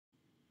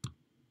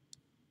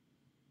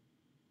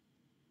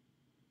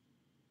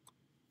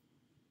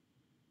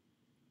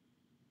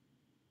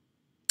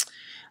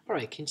All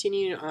right,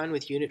 continuing on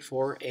with Unit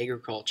 4,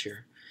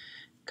 Agriculture.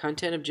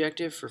 Content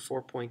objective for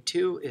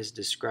 4.2 is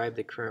describe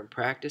the current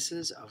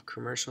practices of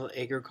commercial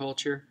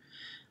agriculture.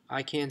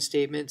 I-CAN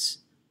statements.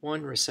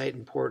 1. Recite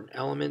important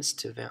elements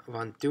to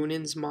von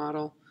Thunen's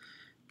model,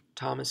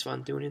 Thomas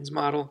von Thunen's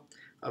model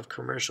of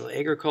commercial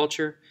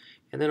agriculture,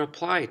 and then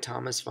apply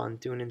Thomas von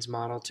Thunen's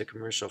model to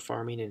commercial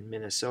farming in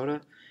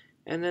Minnesota.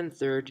 And then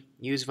third,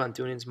 use von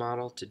Thunen's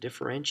model to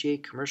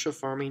differentiate commercial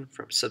farming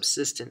from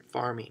subsistent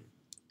farming.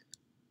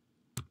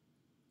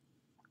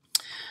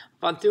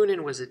 Von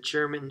Thunen was a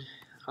German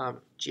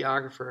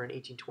geographer in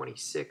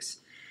 1826,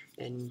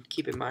 and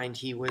keep in mind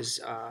he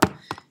was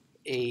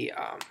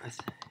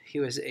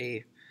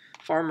a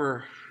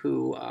farmer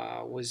who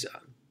was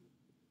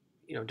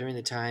during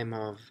the time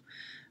of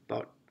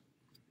about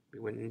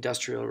when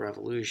industrial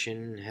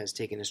revolution has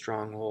taken a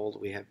stronghold.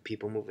 We have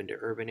people moving to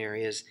urban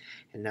areas,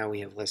 and now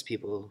we have less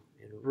people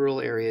in rural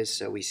areas,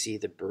 so we see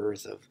the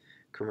birth of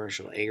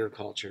commercial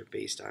agriculture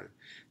based on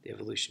the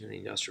evolution of the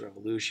industrial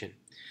revolution.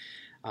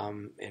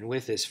 And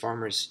with this,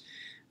 farmers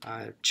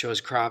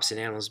chose crops and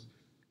animals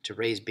to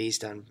raise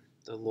based on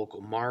the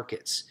local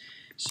markets.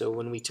 So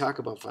when we talk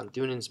about von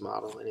Thunen's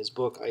model in his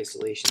book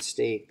Isolation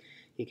State,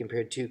 he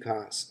compared two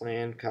costs,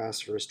 land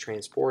costs versus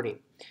transporting.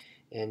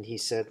 And he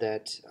said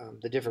that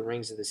the different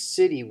rings of the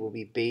city will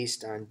be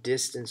based on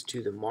distance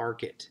to the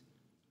market.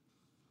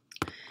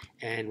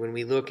 And when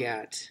we look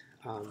at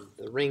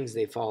the rings,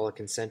 they follow a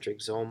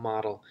concentric zone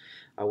model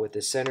with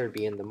the center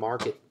being the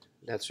market.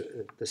 That's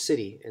the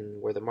city,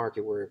 and where the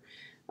market where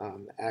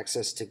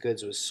access to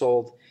goods was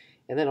sold.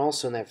 And then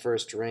also in that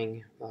first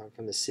ring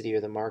from the city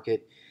or the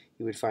market,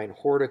 you would find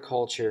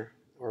horticulture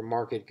or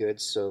market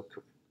goods, so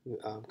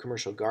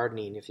commercial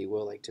gardening, if you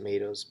will, like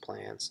tomatoes,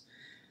 plants,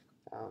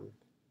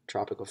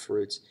 tropical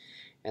fruits.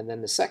 And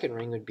then the second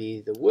ring would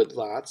be the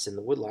woodlots, and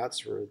the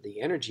woodlots were the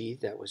energy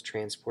that was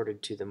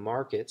transported to the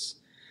markets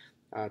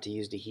to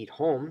use to heat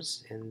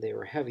homes, and they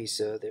were heavy,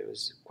 so it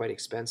was quite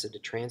expensive to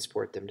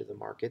transport them to the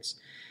markets.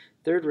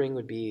 Third ring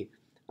would be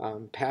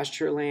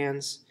pasture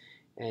lands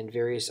and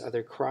various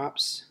other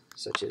crops,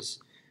 such as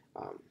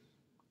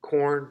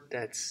corn.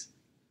 That's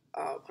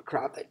a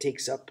crop that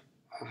takes up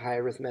a high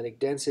arithmetic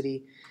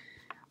density.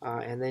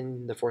 And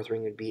then the fourth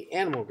ring would be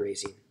animal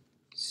grazing.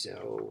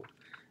 So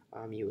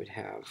you would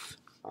have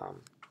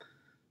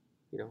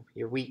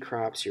your wheat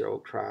crops, your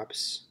oat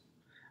crops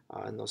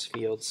in those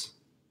fields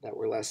that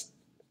were less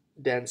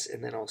dense,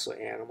 and then also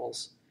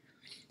animals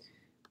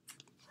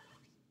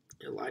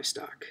and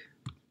livestock.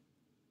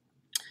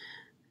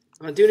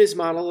 Von Thunen's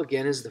model,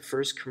 again, is the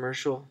first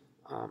commercial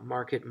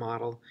market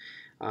model.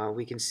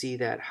 We can see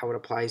that how it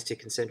applies to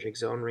concentric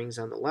zone rings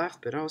on the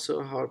left, but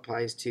also how it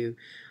applies to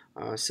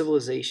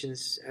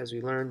civilizations. As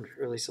we learned,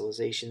 early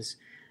civilizations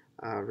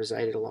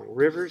resided along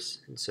rivers,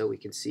 and so we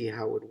can see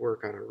how it would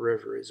work on a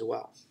river as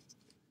well.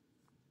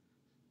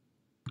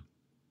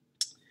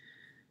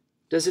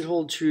 Does it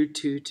hold true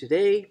to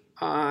today?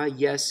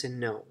 Yes and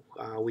no.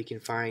 We can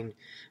find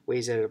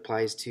ways that it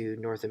applies to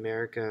North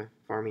America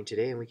farming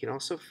today, and we can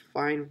also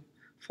find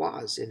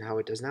flaws in how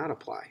it does not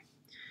apply.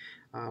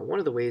 One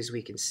of the ways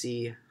we can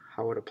see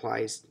how it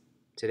applies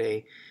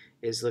today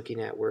is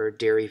looking at where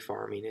dairy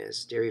farming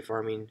is. Dairy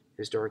farming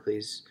historically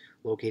is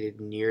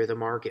located near the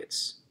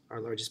markets.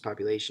 Our largest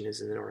population is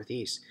in the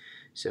Northeast,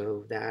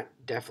 so that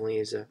definitely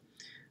is a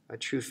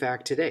true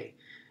fact today.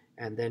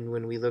 And then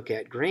when we look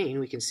at grain,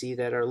 we can see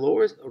that our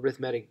lower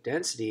arithmetic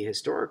density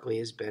historically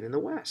has been in the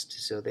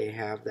West. So they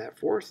have that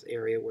fourth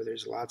area where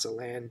there's lots of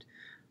land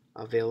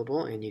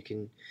available and you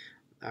can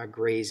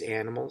graze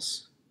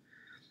animals.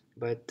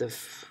 But the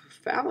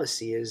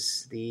fallacy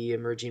is the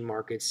emerging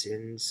markets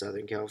in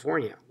Southern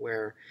California,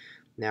 where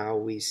now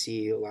we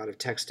see a lot of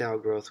textile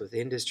growth with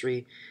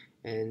industry,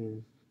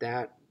 and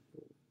that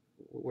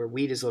where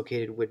wheat is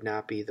located would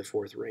not be the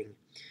fourth ring.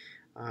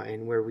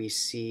 And where we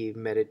see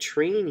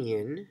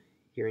Mediterranean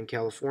here in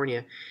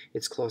California,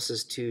 it's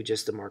closest to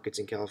just the markets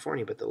in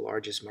California, but the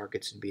largest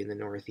markets would be in the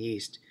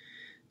Northeast.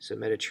 So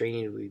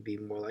Mediterranean would be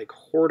more like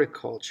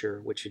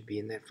horticulture, which would be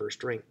in that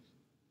first ring.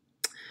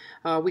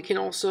 We can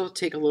also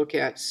take a look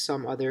at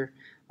some other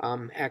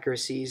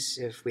accuracies.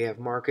 If we have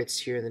markets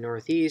here in the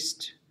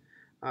Northeast,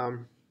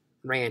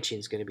 ranching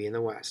is going to be in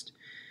the West.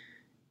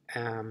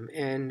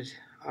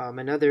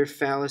 Another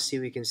fallacy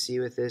we can see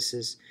with this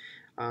is,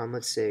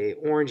 let's say,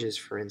 oranges,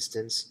 for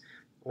instance.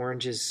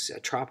 Oranges, a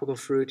tropical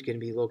fruit, can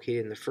be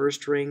located in the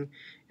first ring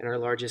in our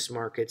largest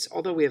markets,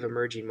 although we have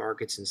emerging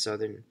markets in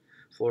southern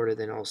Florida,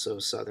 then also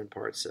southern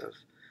parts of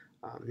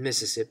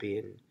Mississippi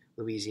and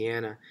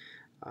Louisiana.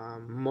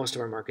 Most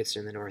of our markets are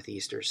in the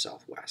Northeast or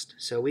Southwest.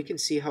 So we can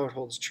see how it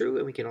holds true,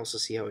 and we can also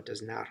see how it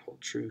does not hold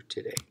true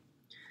today.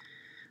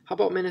 How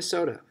about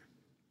Minnesota?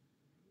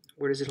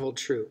 Where does it hold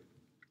true?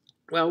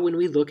 Well, when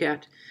we look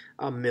at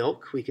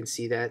milk, we can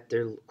see that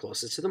they're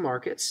closest to the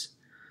markets,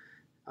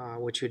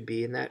 which would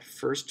be in that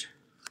first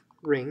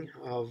ring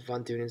of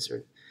von Thunen's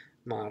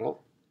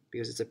model,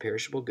 because it's a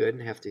perishable good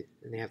and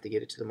they have to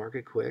get it to the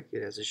market quick.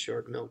 It has a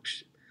short milk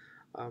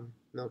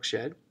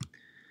shed.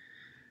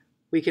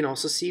 We can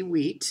also see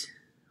wheat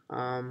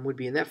would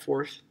be in that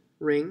fourth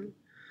ring,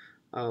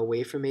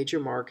 away from major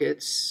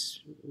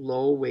markets,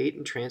 low weight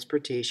and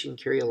transportation,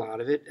 carry a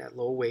lot of it at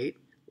low weight,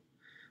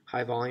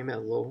 high volume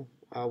at low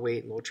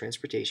weight and low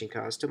transportation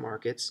cost to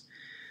markets.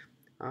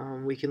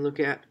 We can look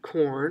at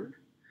corn.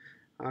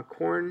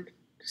 Corn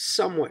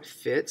somewhat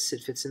fits.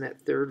 It fits in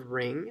that third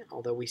ring,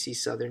 although we see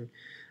southern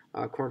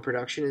corn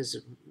production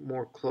is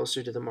more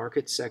closer to the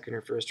market, second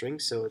or first ring,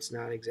 so it's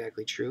not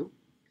exactly true.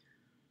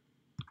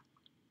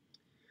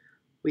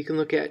 We can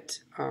look at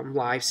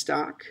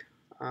livestock.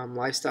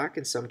 Livestock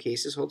in some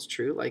cases holds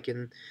true, like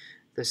in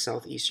the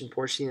southeastern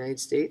portion of the United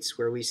States,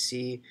 where we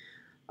see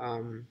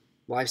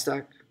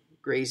livestock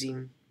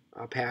grazing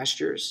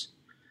pastures,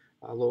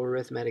 low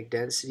arithmetic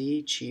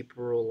density, cheap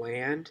rural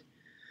land.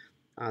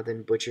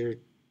 Then butcher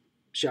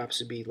shops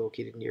would be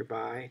located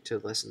nearby to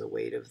lessen the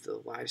weight of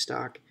the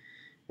livestock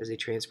as they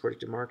transport it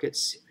to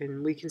markets.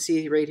 And we can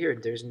see right here,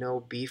 there's no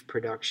beef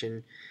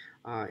production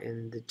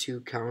in the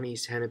two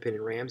counties, Hennepin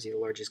and Ramsey, the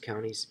largest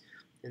counties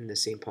in the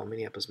St. Paul,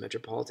 Minneapolis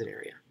metropolitan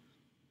area.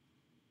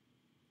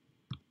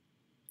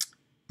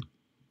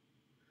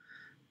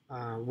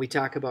 We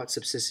talk about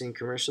subsistent and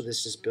commercial.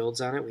 This just builds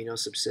on it. We know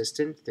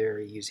subsistent, they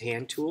use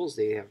hand tools.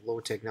 They have low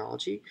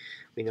technology.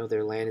 We know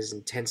their land is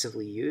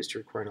intensively used,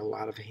 requiring a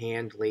lot of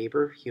hand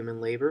labor, human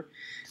labor.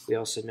 We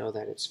also know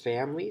that it's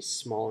families,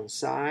 small in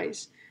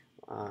size.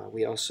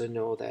 We also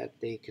know that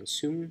they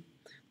consume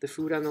the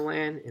food on the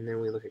land. And then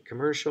we look at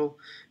commercial,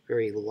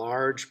 very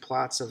large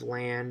plots of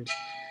land,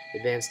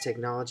 advanced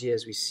technology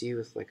as we see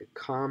with like a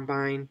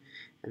combine,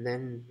 and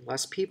then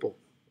less people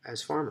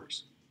as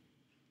farmers.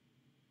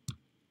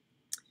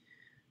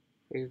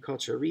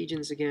 Agricultural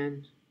regions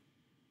again.